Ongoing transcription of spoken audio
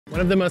One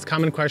of the most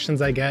common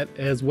questions I get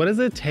is, what does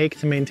it take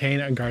to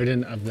maintain a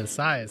garden of this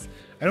size?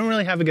 I don't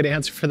really have a good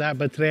answer for that,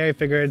 but today I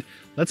figured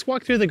let's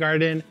walk through the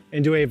garden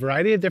and do a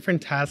variety of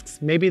different tasks,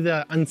 maybe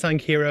the unsung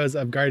heroes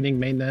of gardening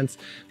maintenance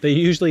that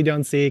you usually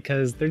don't see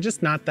because they're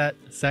just not that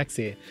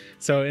sexy.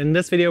 So in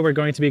this video, we're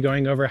going to be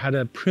going over how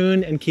to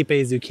prune and keep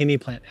a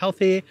zucchini plant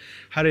healthy,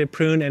 how to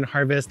prune and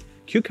harvest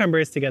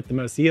cucumbers to get the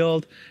most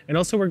yield, and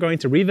also we're going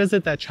to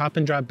revisit that chop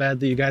and drop bed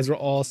that you guys were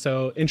all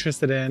so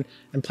interested in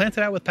and plant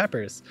it out with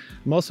peppers.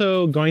 I'm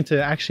also going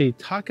to actually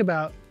talk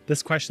about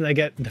this question I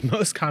get the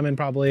most common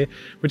probably,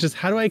 which is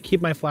how do I keep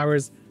my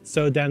flowers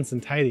so dense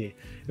and tidy?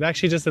 It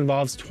actually just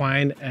involves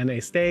twine and a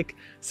stake,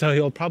 so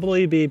you'll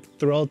probably be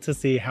thrilled to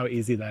see how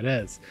easy that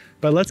is.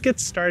 But let's get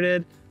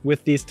started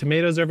with these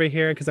tomatoes over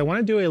here because I want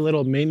to do a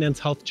little maintenance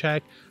health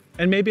check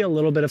and maybe a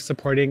little bit of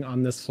supporting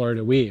on this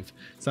Florida weave.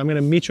 So I'm going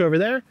to meet you over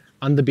there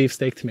on the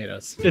beefsteak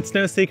tomatoes. It's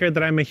no secret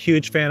that I'm a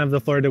huge fan of the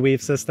Florida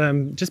weave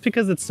system just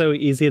because it's so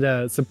easy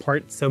to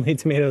support so many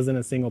tomatoes in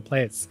a single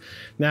place.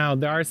 Now,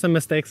 there are some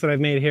mistakes that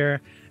I've made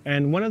here,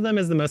 and one of them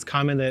is the most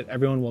common that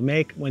everyone will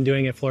make when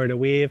doing a Florida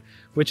weave,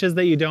 which is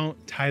that you don't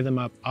tie them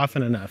up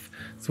often enough.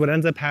 So what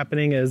ends up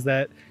happening is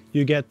that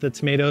you get the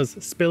tomatoes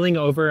spilling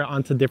over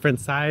onto different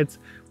sides,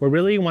 where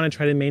really you want to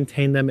try to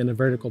maintain them in a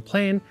vertical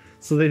plane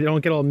so they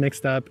don't get all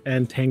mixed up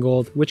and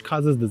tangled, which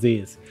causes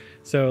disease.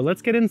 So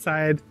let's get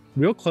inside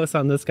real close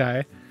on this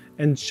guy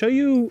and show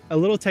you a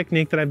little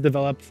technique that I've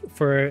developed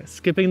for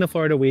skipping the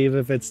Florida weave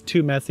if it's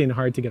too messy and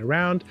hard to get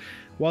around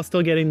while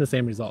still getting the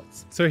same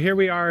results. So here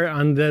we are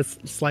on this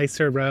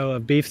slicer row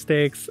of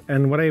beefsteaks,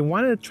 and what I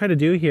want to try to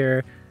do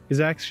here is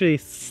actually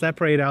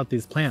separate out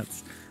these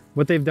plants.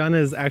 What they've done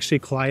is actually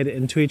collide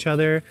into each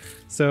other.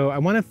 So I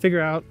want to figure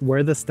out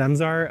where the stems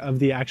are of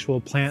the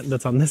actual plant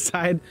that's on this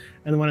side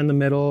and the one in the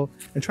middle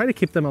and try to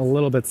keep them a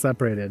little bit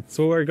separated.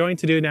 So what we're going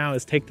to do now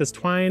is take this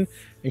twine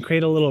and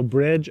create a little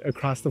bridge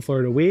across the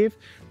Florida weave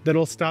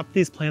that'll stop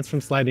these plants from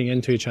sliding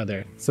into each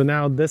other. So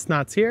now this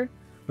knot's here.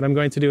 What I'm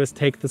going to do is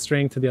take the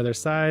string to the other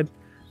side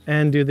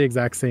and do the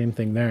exact same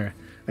thing there.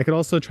 I could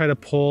also try to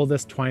pull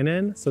this twine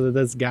in so that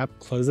this gap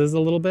closes a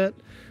little bit.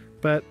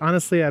 But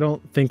honestly, I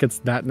don't think it's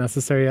that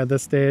necessary at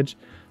this stage.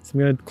 So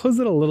I'm going to close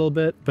it a little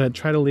bit, but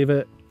try to leave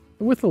it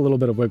with a little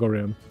bit of wiggle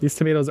room. These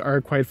tomatoes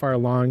are quite far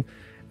along,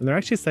 and they're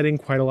actually setting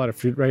quite a lot of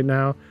fruit right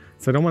now.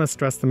 So I don't want to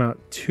stress them out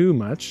too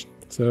much.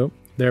 So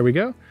there we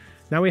go.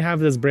 Now we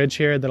have this bridge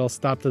here that'll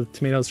stop the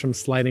tomatoes from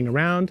sliding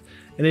around,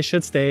 and they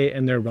should stay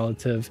in their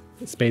relative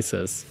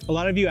spaces. A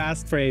lot of you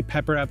asked for a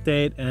pepper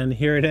update, and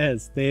here it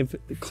is. They've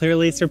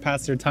clearly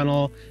surpassed their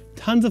tunnel.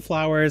 Tons of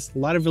flowers, a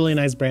lot of really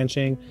nice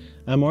branching.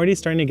 I'm already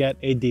starting to get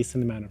a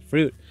decent amount of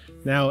fruit.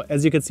 Now,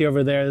 as you can see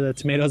over there, the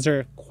tomatoes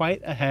are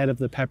quite ahead of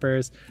the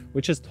peppers,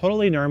 which is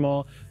totally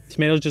normal.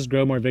 Tomatoes just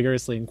grow more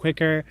vigorously and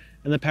quicker,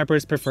 and the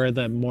peppers prefer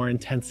the more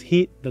intense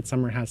heat that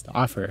summer has to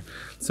offer.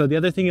 So the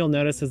other thing you'll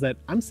notice is that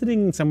I'm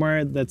sitting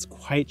somewhere that's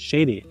quite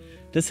shady.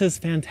 This is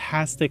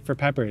fantastic for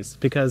peppers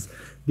because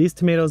these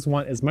tomatoes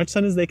want as much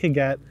sun as they can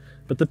get,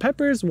 but the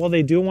peppers, while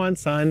they do want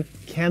sun,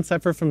 can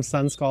suffer from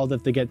sun scald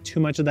if they get too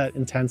much of that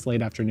intense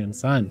late afternoon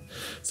sun.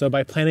 So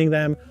by planting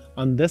them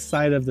on this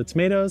side of the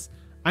tomatoes,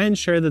 I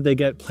ensure that they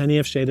get plenty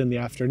of shade in the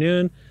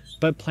afternoon,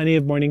 but plenty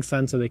of morning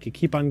sun so they can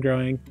keep on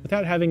growing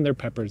without having their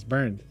peppers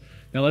burned.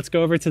 Now let's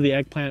go over to the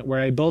eggplant where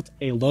I built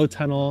a low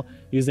tunnel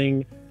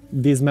using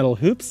these metal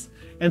hoops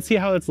and see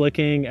how it's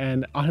looking.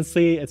 And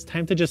honestly, it's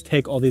time to just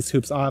take all these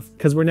hoops off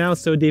because we're now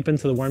so deep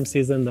into the warm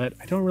season that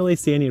I don't really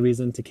see any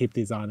reason to keep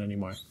these on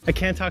anymore. I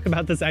can't talk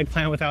about this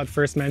eggplant without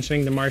first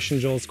mentioning the Marsh &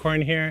 Joel's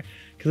corn here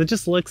because it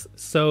just looks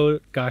so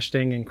gosh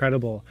dang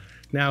incredible.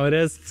 Now it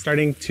is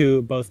starting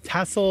to both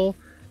tassel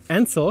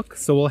and silk,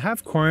 so we'll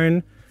have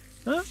corn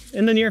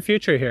in the near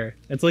future here.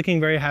 It's looking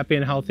very happy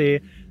and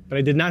healthy, but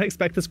I did not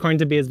expect this corn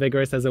to be as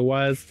vigorous as it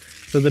was.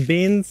 So the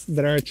beans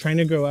that are trying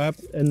to grow up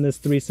in this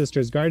Three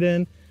Sisters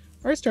garden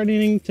are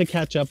starting to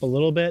catch up a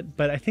little bit,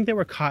 but I think they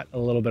were caught a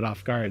little bit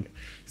off guard.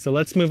 So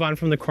let's move on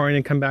from the corn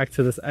and come back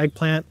to this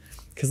eggplant,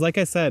 because like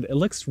I said, it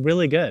looks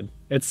really good.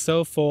 It's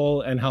so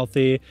full and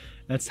healthy,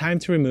 and it's time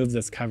to remove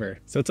this cover.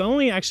 So it's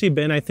only actually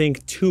been, I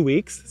think, 2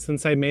 weeks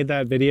since I made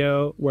that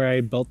video where I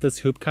built this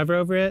hoop cover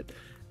over it,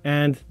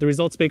 and the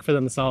results speak for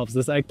themselves.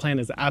 This eggplant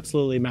is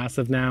absolutely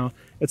massive now.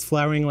 It's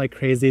flowering like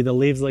crazy. The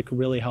leaves look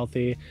really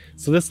healthy.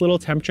 So this little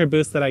temperature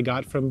boost that I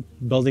got from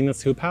building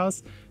this hoop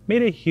house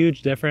made a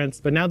huge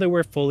difference. But now that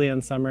we're fully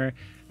in summer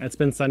and it's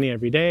been sunny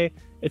every day,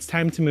 it's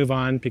time to move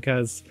on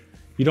because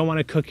you don't want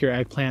to cook your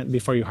eggplant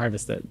before you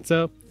harvest it.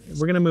 So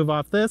we're gonna move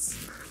off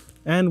this.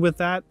 And with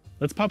that,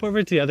 let's pop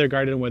over to the other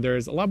garden where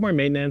there's a lot more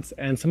maintenance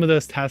and some of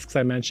those tasks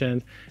I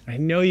mentioned. I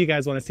know you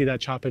guys want to see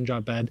that chop and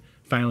drop bed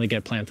finally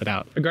get planted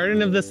out. A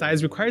garden of this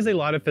size requires a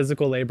lot of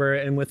physical labor,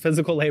 and with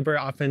physical labor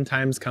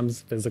oftentimes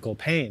comes physical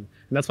pain.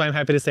 And that's why I'm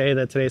happy to say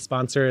that today's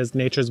sponsor is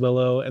Nature's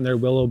Willow and their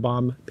Willow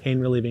Balm Pain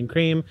Relieving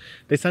Cream.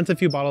 They sent a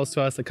few bottles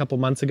to us a couple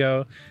months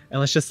ago,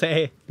 and let's just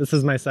say this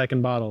is my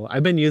second bottle.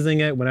 I've been using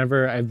it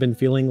whenever I've been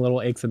feeling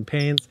little aches and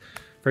pains.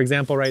 For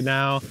example, right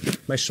now,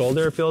 my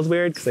shoulder feels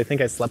weird because I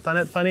think I slept on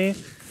it funny.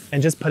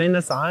 And just putting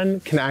this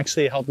on can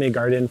actually help me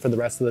garden for the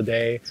rest of the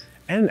day.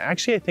 And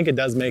actually, I think it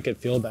does make it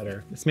feel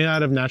better. It's made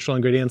out of natural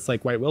ingredients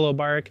like white willow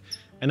bark.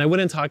 And I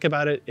wouldn't talk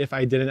about it if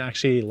I didn't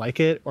actually like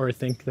it or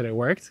think that it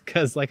worked.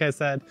 Because like I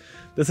said,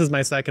 this is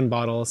my second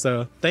bottle.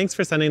 So thanks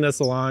for sending this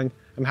along.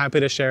 I'm happy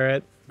to share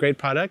it. Great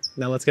product.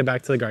 Now let's get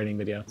back to the gardening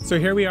video. So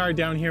here we are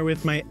down here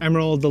with my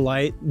Emerald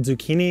Delight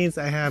zucchinis.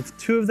 I have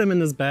 2 of them in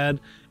this bed.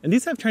 And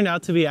these have turned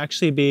out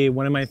to be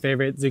one of my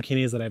favorite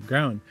zucchinis that I've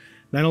grown.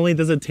 Not only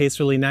does it taste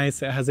really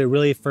nice, it has a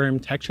really firm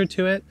texture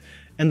to it.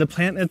 And the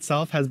plant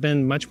itself has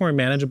been much more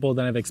manageable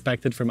than I've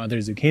expected from other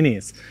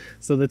zucchinis.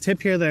 So the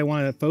tip here that I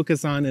want to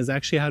focus on is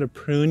actually how to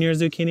prune your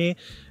zucchini,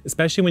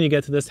 especially when you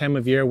get to this time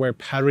of year where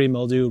powdery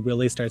mildew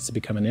really starts to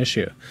become an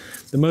issue.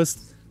 The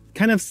most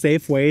kind of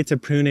safe way to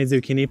prune a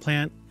zucchini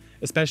plant,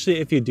 especially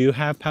if you do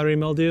have powdery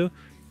mildew,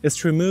 is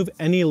to remove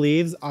any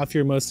leaves off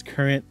your most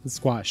current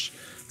squash.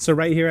 So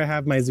right here I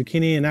have my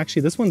zucchini, and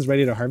actually this one's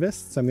ready to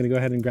harvest. So I'm going to go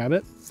ahead and grab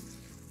it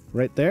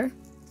right there.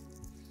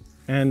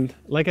 And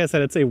like I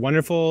said, it's a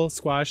wonderful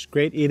squash,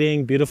 great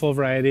eating, beautiful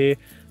variety.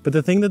 But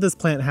the thing that this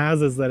plant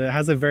has is that it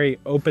has a very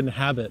open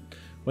habit.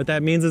 What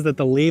that means is that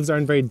the leaves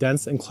aren't very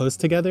dense and close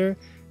together,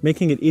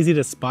 making it easy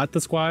to spot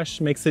the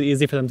squash, makes it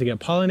easy for them to get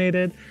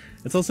pollinated.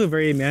 It's also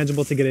very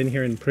manageable to get in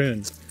here and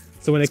prune.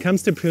 So when it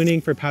comes to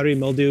pruning for powdery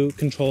mildew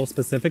control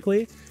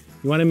specifically,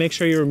 you want to make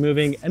sure you're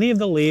removing any of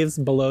the leaves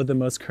below the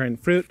most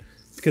current fruit,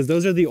 because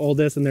those are the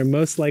oldest and they're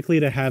most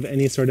likely to have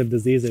any sort of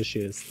disease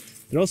issues.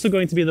 They're also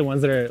going to be the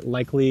ones that are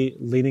likely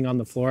leaning on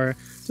the floor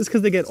just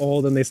because they get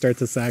old and they start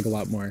to sag a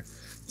lot more.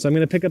 So I'm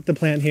going to pick up the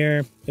plant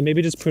here and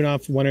maybe just prune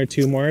off 1 or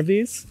 2 more of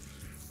these,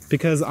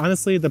 because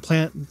honestly, the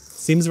plant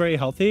seems very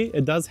healthy.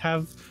 It does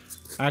have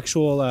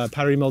actual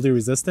powdery mildew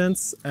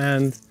resistance,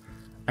 and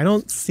I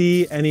don't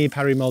see any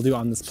powdery mildew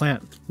on this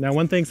plant. Now,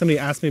 one thing somebody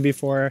asked me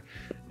before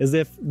is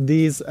if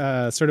these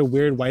sort of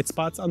weird white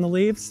spots on the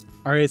leaves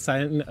are a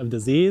sign of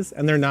disease,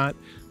 and they're not.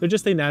 They're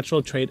just a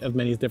natural trait of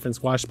many different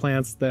squash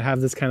plants that have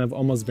this kind of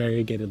almost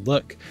variegated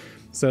look.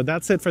 So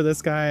that's it for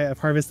this guy. I've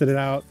harvested it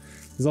out.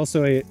 There's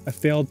also a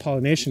failed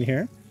pollination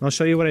here. I'll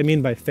show you what I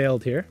mean by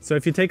failed here. So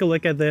if you take a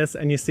look at this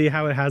and you see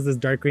how it has this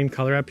dark green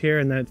color up here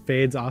and then it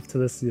fades off to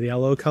this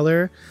yellow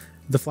color,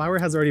 the flower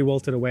has already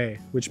wilted away,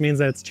 which means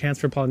that its chance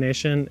for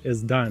pollination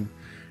is done.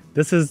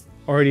 This is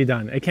already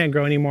done. It can't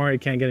grow anymore.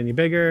 It can't get any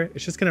bigger.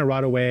 It's just gonna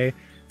rot away.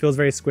 Feels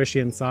very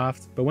squishy and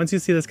soft. But once you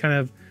see this kind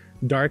of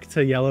dark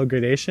to yellow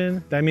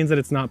gradation, that means that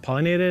it's not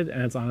pollinated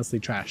and it's honestly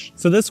trash.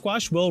 So this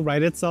squash will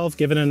right itself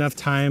given enough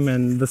time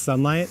and the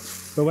sunlight.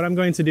 But what I'm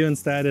going to do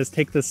instead is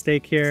take this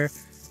stake here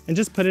and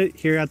just put it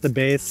here at the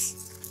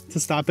base to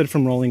stop it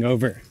from rolling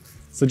over.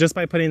 So just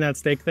by putting that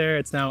stake there,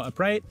 it's now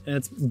upright and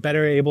it's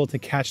better able to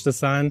catch the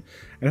sun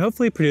and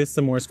hopefully produce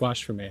some more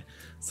squash for me.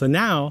 So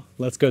now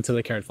let's go to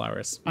the carrot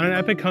flowers. On an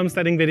epic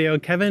homesteading video,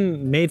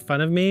 Kevin made fun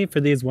of me for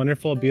these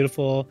wonderful,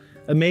 beautiful,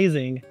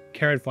 amazing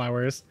carrot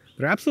flowers.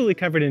 They're absolutely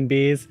covered in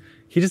bees.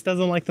 He just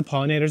doesn't like the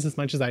pollinators as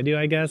much as I do,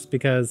 I guess,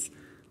 because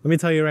let me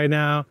tell you right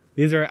now,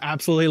 these are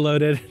absolutely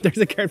loaded. There's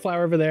a carrot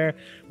flower over there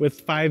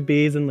with 5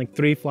 bees and like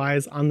 3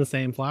 flies on the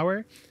same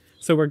flower.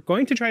 So we're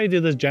going to try to do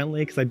this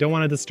gently because I don't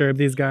want to disturb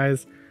these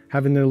guys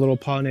having their little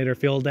pollinator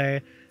field day.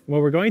 And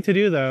what we're going to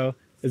do though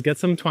is get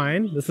some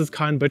twine. This is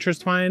cotton butcher's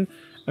twine.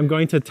 I'm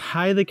going to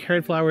tie the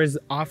carrot flowers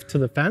off to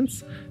the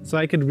fence so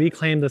I could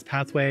reclaim this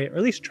pathway, or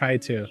at least try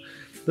to.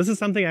 This is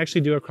something I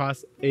actually do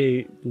across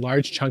a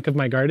large chunk of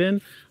my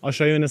garden. I'll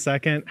show you in a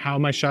second how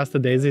my Shasta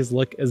daisies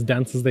look as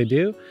dense as they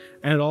do.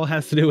 And it all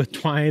has to do with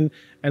twine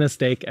and a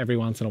stake every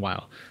once in a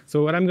while.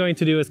 So what I'm going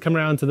to do is come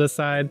around to this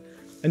side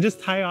and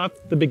just tie off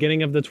the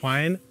beginning of the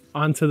twine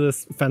onto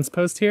this fence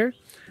post here.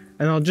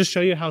 And I'll just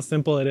show you how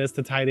simple it is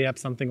to tidy up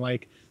something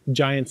like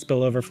giant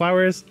spillover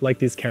flowers like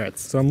these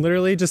carrots. So I'm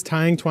literally just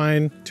tying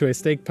twine to a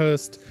stake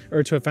post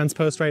or to a fence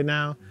post right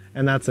now,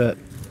 and that's it.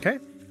 Okay,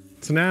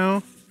 so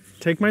now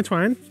take my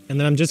twine and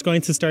then I'm just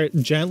going to start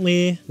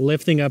gently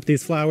lifting up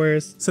these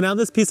flowers. So now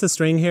this piece of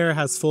string here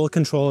has full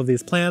control of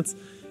these plants.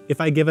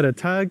 If I give it a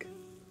tug,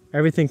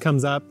 everything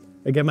comes up,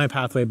 I get my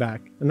pathway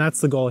back, and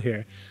that's the goal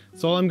here.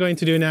 So all I'm going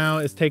to do now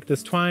is take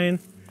this twine,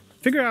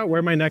 figure out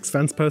where my next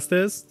fence post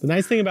is. The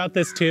nice thing about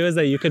this too is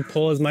that you could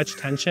pull as much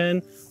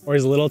tension or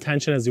as little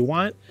tension as you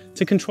want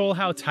to control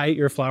how tight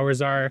your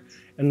flowers are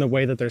and the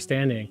way that they're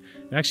standing.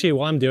 And actually,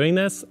 while I'm doing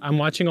this, I'm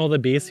watching all the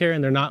bees here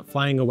and they're not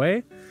flying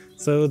away.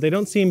 So they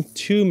don't seem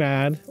too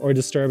mad or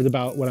disturbed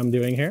about what I'm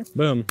doing here.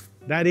 Boom,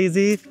 that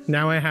easy.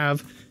 Now I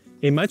have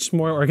a much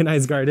more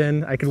organized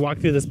garden. I can walk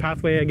through this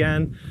pathway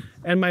again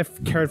and my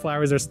carrot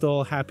flowers are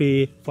still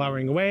happy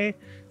flowering away.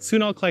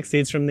 Soon I'll collect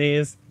seeds from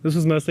these. This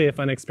was mostly a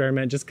fun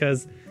experiment just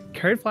because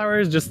carrot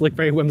flowers just look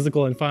very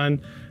whimsical and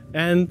fun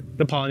and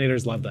the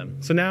pollinators love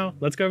them. So now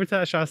let's go over to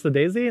that Shasta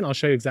daisy and I'll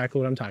show you exactly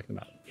what I'm talking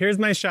about. Here's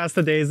my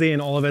Shasta daisy in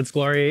all of its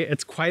glory.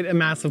 It's quite a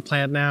massive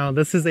plant now.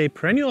 This is a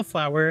perennial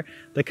flower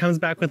that comes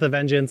back with a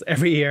vengeance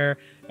every year.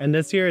 And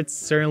this year it's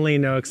certainly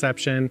no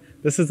exception.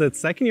 This is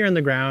its 2nd year in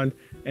the ground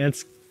and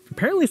it's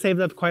apparently saved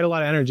up quite a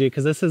lot of energy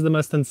because this is the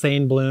most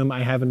insane bloom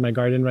I have in my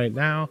garden right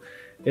now.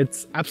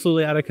 It's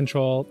absolutely out of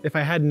control. If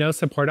I had no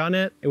support on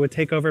it, it would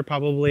take over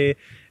probably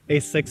a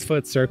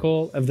 6-foot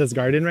circle of this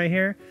garden right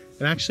here.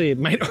 And actually it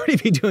might already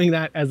be doing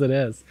that as it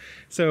is.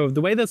 So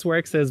the way this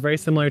works is very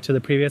similar to the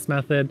previous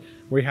method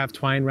where you have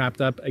twine wrapped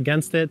up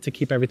against it to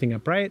keep everything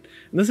upright.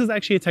 And this is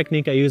actually a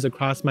technique I use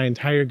across my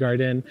entire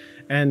garden.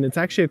 And it's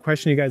actually a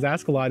question you guys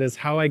ask a lot, is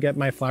how I get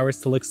my flowers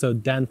to look so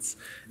dense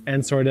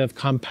and sort of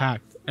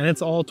compact. And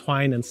it's all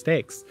twine and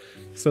stakes.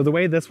 So the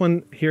way this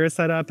one here is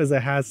set up is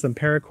it has some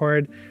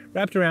paracord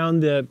wrapped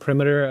around the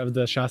perimeter of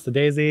the Shasta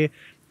daisy.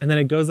 And then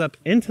it goes up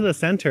into the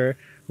center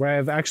where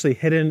I've actually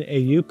hidden a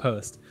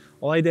U-post.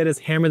 All I did is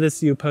hammer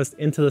this U-post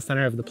into the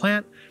center of the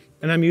plant,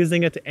 and I'm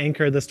using it to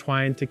anchor this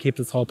twine to keep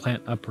this whole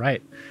plant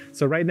upright.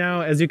 So right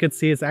now, as you can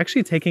see, it's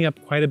actually taking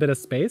up quite a bit of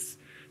space.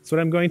 So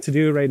what I'm going to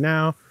do right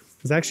now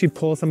is actually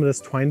pull some of this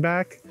twine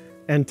back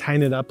and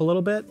tighten it up a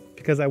little bit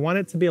because I want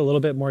it to be a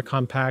little bit more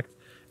compact.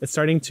 It's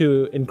starting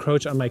to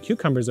encroach on my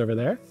cucumbers over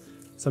there.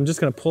 So I'm just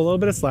gonna pull a little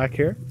bit of slack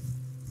here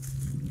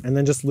and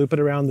then just loop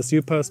it around this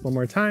U-post one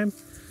more time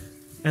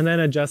and then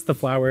adjust the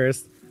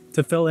flowers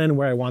to fill in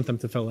where I want them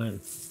to fill in.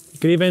 You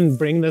could even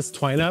bring this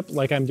twine up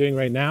like I'm doing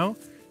right now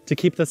to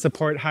keep the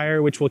support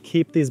higher, which will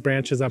keep these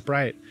branches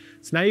upright.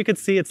 So now you can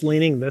see it's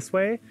leaning this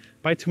way.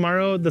 By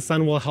tomorrow, the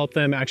sun will help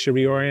them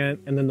actually reorient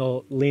and then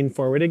they'll lean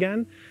forward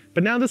again.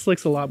 But now this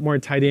looks a lot more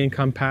tidy and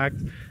compact,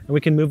 and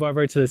we can move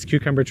over to this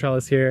cucumber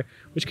trellis here,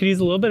 which could use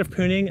a little bit of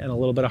pruning and a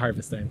little bit of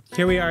harvesting.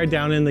 Here we are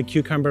down in the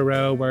cucumber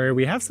row where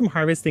we have some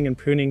harvesting and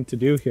pruning to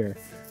do here.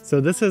 So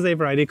this is a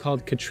variety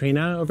called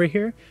Katrina over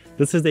here.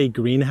 This is a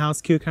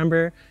greenhouse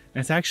cucumber, and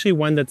it's actually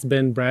one that's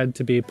been bred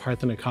to be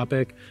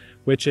parthenocopic,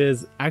 which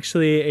is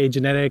actually a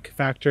genetic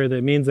factor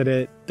that means that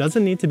it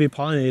doesn't need to be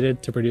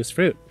pollinated to produce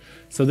fruit.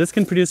 So this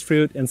can produce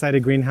fruit inside a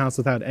greenhouse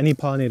without any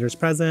pollinators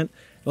present.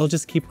 It'll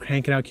just keep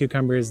cranking out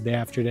cucumbers day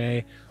after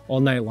day, all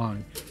night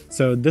long.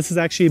 So this has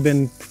actually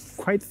been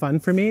quite fun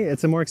for me.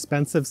 It's a more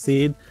expensive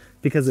seed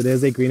because it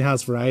is a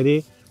greenhouse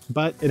variety,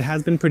 but it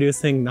has been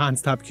producing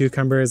nonstop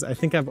cucumbers. I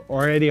think I've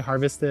already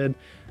harvested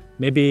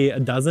maybe a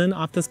dozen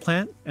off this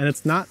plant, and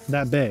it's not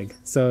that big.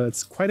 So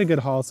it's quite a good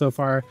haul so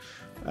far.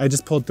 I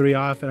just pulled 3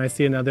 off and I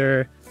see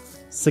another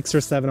 6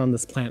 or 7 on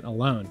this plant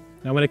alone.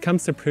 Now, when it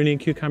comes to pruning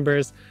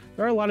cucumbers,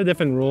 there are a lot of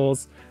different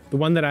rules. The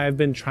one that I've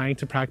been trying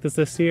to practice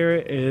this year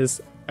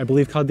is, I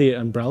believe, called the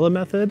umbrella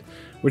method,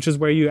 which is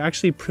where you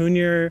actually prune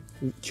your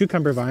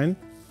cucumber vine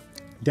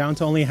down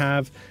to only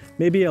have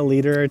maybe a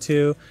liter or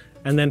 2.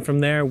 And then from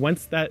there,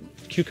 once that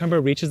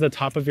cucumber reaches the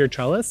top of your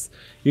trellis,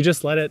 you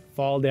just let it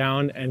fall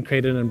down and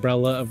create an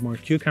umbrella of more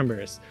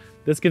cucumbers.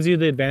 This gives you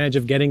the advantage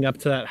of getting up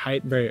to that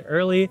height very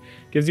early,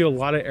 gives you a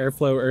lot of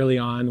airflow early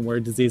on where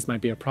disease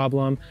might be a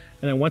problem.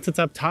 And then once it's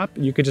up top,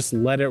 you could just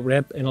let it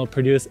rip and it'll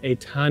produce a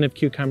ton of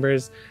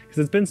cucumbers because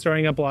it's been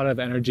storing up a lot of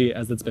energy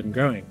as it's been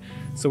growing.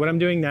 So what I'm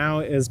doing now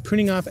is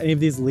pruning off any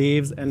of these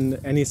leaves and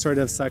any sort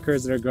of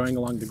suckers that are growing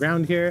along the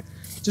ground here,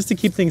 just to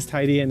keep things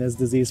tidy and as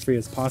disease-free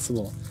as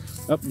possible.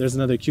 Oh, there's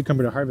another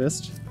cucumber to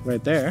harvest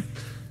right there.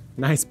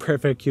 Nice,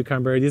 perfect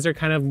cucumber. These are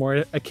kind of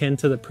more akin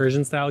to the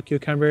Persian style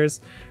cucumbers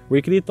where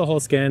you can eat the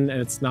whole skin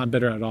and it's not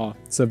bitter at all.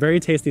 So very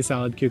tasty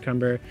salad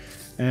cucumber.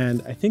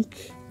 And I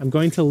think I'm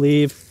going to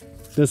leave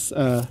this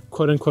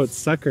quote unquote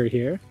sucker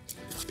here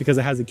because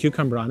it has a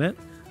cucumber on it,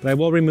 but I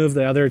will remove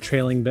the other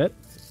trailing bit.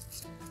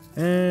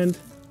 And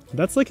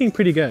that's looking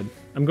pretty good.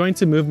 I'm going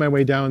to move my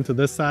way down to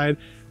this side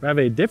where I have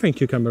a different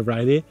cucumber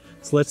variety.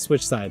 So let's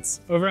switch sides.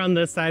 Over on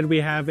this side, we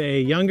have a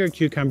younger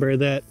cucumber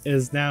that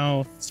is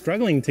now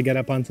struggling to get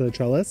up onto the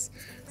trellis.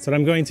 So what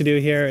I'm going to do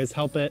here is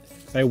help it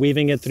by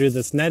weaving it through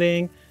this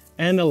netting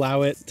and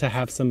allow it to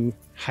have some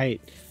height.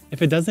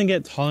 If it doesn't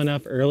get tall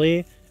enough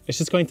early, it's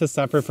just going to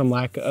suffer from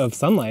lack of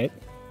sunlight.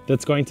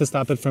 That's going to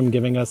stop it from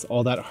giving us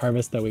all that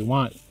harvest that we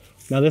want.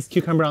 Now this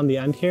cucumber on the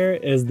end here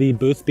is the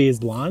Boothby's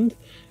Blonde.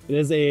 It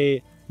is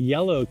a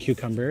yellow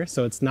cucumber,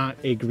 so it's not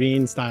a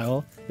green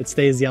style. It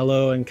stays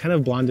yellow and kind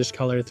of blondish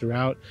color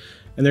throughout,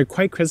 and they're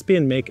quite crispy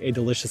and make a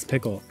delicious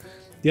pickle.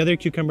 The other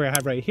cucumber I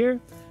have right here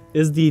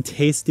is the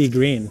Tasty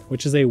Green,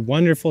 which is a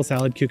wonderful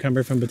salad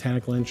cucumber from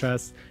Botanical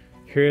Interest.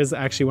 Here's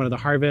actually one of the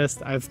harvests.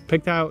 I've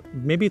picked out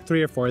maybe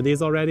 3 or 4 of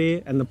these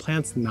already, and the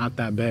plant's not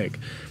that big.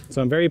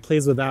 So I'm very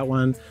pleased with that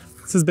one.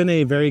 This has been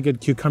a very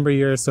good cucumber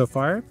year so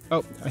far.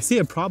 Oh, I see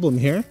a problem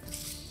here,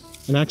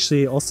 and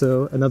actually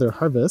also another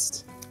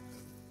harvest.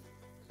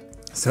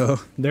 So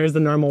there's the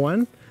normal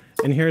one,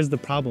 and here's the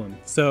problem.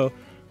 So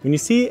when you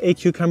see a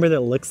cucumber that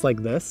looks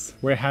like this,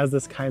 where it has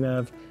this kind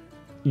of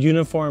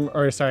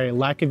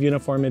lack of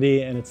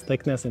uniformity in its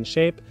thickness and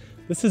shape,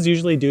 this is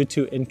usually due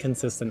to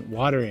inconsistent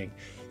watering.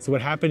 So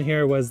what happened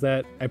here was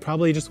that I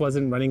probably just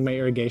wasn't running my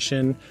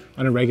irrigation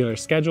on a regular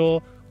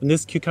schedule. When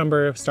this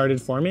cucumber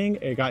started forming,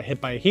 it got hit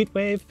by a heat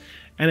wave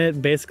and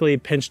it basically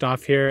pinched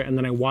off here, and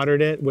then I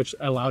watered it, which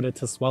allowed it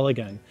to swell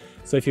again.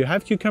 So if you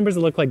have cucumbers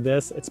that look like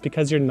this, it's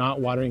because you're not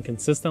watering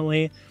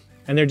consistently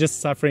and they're just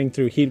suffering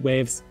through heat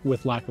waves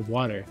with lack of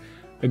water.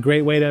 A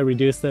great way to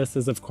reduce this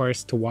is, of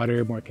course, to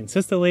water more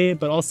consistently,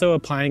 but also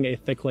applying a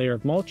thick layer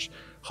of mulch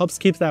helps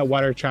keep that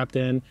water trapped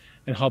in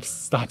and helps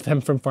stop them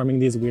from forming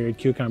these weird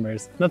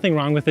cucumbers. Nothing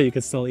wrong with it, you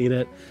could still eat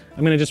it.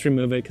 I'm gonna just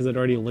remove it because it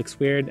already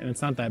looks weird and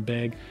it's not that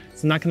big,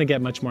 so I'm not gonna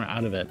get much more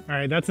out of it. All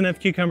right, that's enough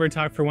cucumber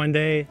talk for one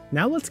day.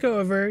 Now let's go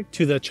over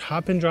to the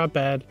chop and drop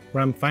bed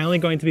where I'm finally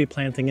going to be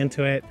planting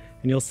into it,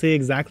 and you'll see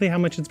exactly how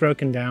much it's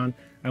broken down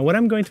and what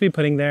I'm going to be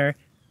putting there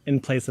in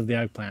place of the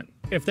eggplant.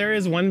 If there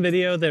is one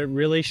video that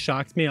really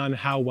shocked me on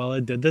how well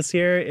it did this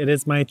year, it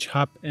is my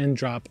chop and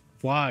drop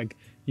vlog.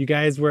 You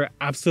guys were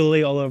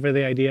absolutely all over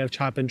the idea of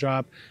chop and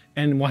drop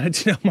and wanted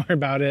to know more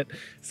about it.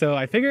 So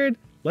I figured,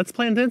 let's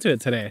plant into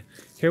it today.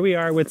 Here we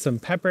are with some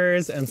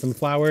peppers and some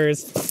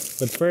flowers.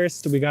 But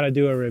first, we gotta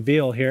do a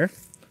reveal here.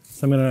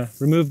 So I'm gonna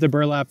remove the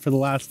burlap for the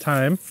last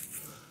time.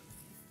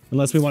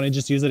 Unless we wanna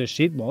just use it as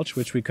sheet mulch,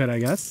 which we could, I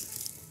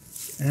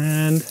guess.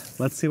 And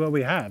let's see what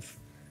we have.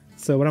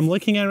 So what I'm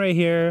looking at right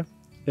here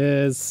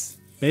is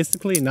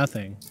basically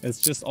nothing. It's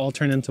just all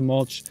turned into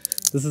mulch.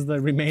 This is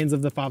the remains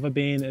of the fava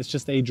bean. It's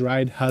just a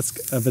dried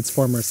husk of its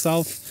former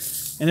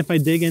self. And if I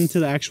dig into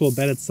the actual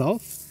bed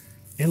itself,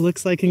 it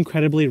looks like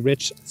incredibly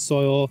rich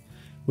soil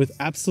with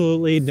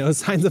absolutely no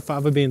signs of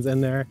fava beans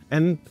in there,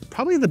 and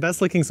probably the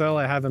best looking soil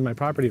I have in my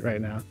property right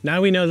now. Now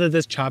we know that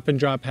this chop and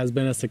drop has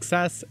been a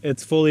success.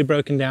 It's fully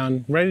broken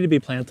down, ready to be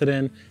planted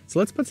in. So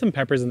let's put some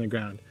peppers in the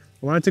ground.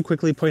 I wanted to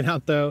quickly point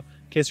out though,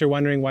 in case you're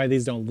wondering why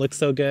these don't look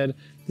so good,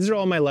 these are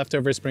all my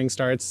leftover spring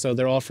starts, so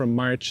they're all from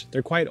March.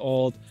 They're quite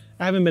old.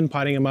 I haven't been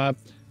potting them up,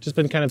 just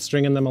been kind of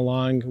stringing them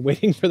along,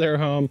 waiting for their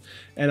home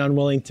and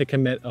unwilling to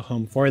commit a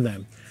home for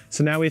them.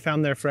 So now we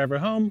found their forever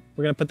home.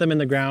 We're gonna put them in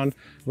the ground.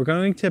 We're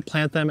going to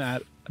plant them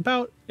at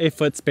about a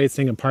foot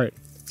spacing apart.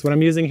 So what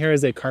I'm using here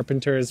is a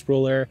carpenter's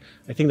ruler.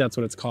 I think that's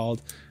what it's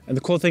called. And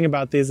the cool thing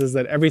about these is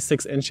that every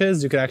 6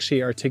 inches, you could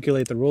actually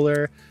articulate the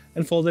ruler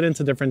and fold it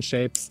into different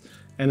shapes.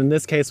 And in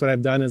this case, what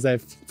I've done is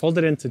I've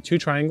folded it into 2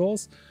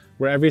 triangles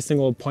where every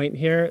single point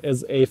here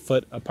is a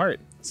foot apart.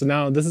 So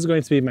now this is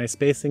going to be my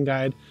spacing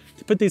guide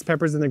to put these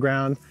peppers in the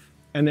ground,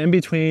 and in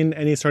between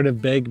any sort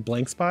of big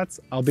blank spots,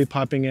 I'll be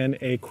popping in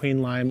a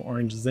queen lime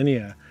orange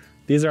zinnia.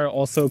 These are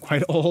also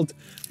quite old,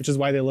 which is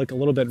why they look a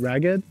little bit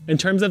ragged. In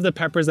terms of the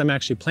peppers I'm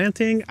actually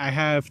planting, I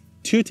have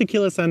 2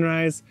 tequila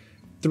sunrise,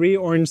 3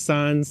 orange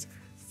suns,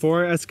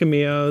 4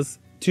 escamillos,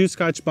 2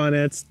 scotch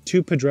bonnets,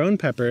 2 padron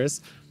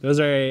peppers. Those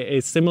are a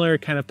similar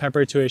kind of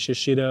pepper to a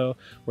shishito,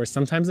 where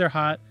sometimes they're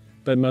hot,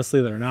 but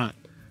mostly they're not.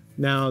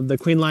 Now the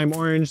queen lime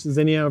orange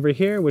zinnia over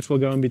here, which will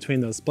go in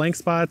between those blank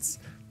spots,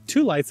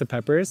 2 lights of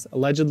peppers,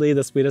 allegedly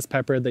the sweetest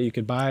pepper that you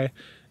could buy,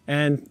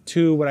 and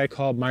 2 what I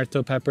call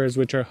marto peppers,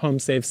 which are home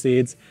safe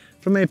seeds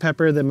from a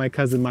pepper that my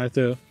cousin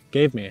Marto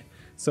gave me.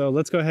 So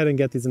let's go ahead and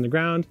get these in the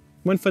ground.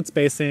 1 foot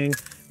spacing.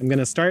 I'm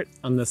gonna start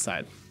on this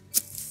side.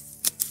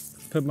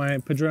 Put my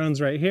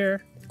padrones right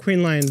here.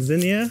 Queen lime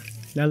zinnia.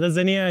 Now the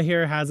zinnia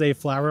here has a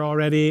flower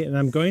already, and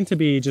I'm going to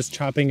be just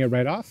chopping it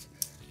right off.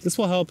 This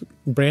will help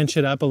branch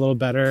it up a little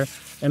better.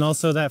 And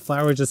also that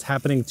flower just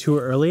happening too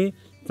early,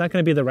 it's not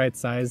gonna be the right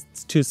size.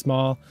 It's too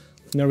small,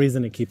 no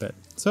reason to keep it.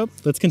 So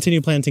let's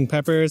continue planting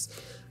peppers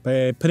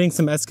by putting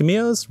some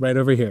escamillos right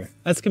over here.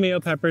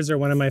 Escamillo peppers are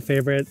one of my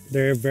favorite.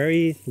 They're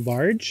very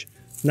large,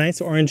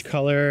 nice orange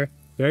color,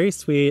 very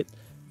sweet,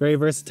 very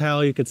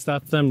versatile. You could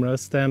stuff them,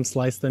 roast them,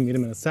 slice them, eat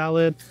them in a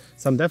salad.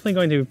 So I'm definitely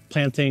going to be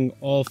planting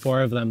all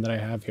 4 of them that I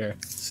have here.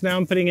 So now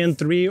I'm putting in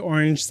 3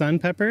 orange sun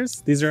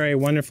peppers. These are a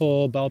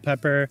wonderful bell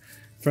pepper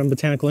from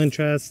Botanical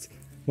Interest.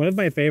 One of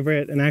my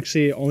favorite, and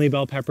actually only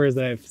bell peppers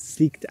that I've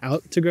seeked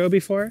out to grow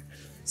before.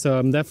 So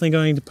I'm definitely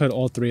going to put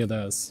all 3 of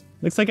those.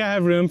 Looks like I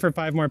have room for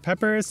 5 more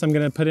peppers. So I'm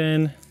gonna put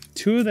in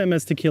 2 of them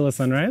as tequila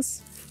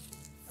sunrise.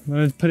 I'm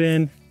gonna put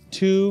in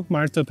 2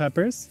 marto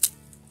peppers.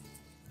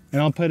 And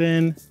I'll put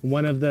in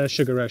 1 of the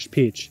Sugar Rush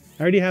Peach.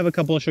 I already have a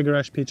couple of Sugar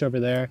Rush Peach over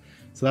there,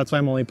 so that's why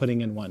I'm only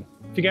putting in 1.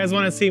 If you guys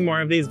wanna see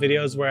more of these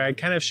videos where I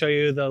kind of show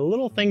you the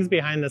little things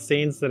behind the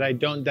scenes that I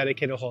don't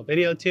dedicate a whole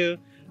video to,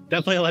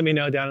 definitely let me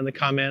know down in the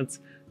comments.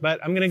 But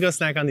I'm gonna go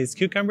snack on these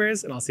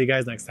cucumbers, and I'll see you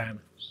guys next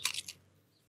time.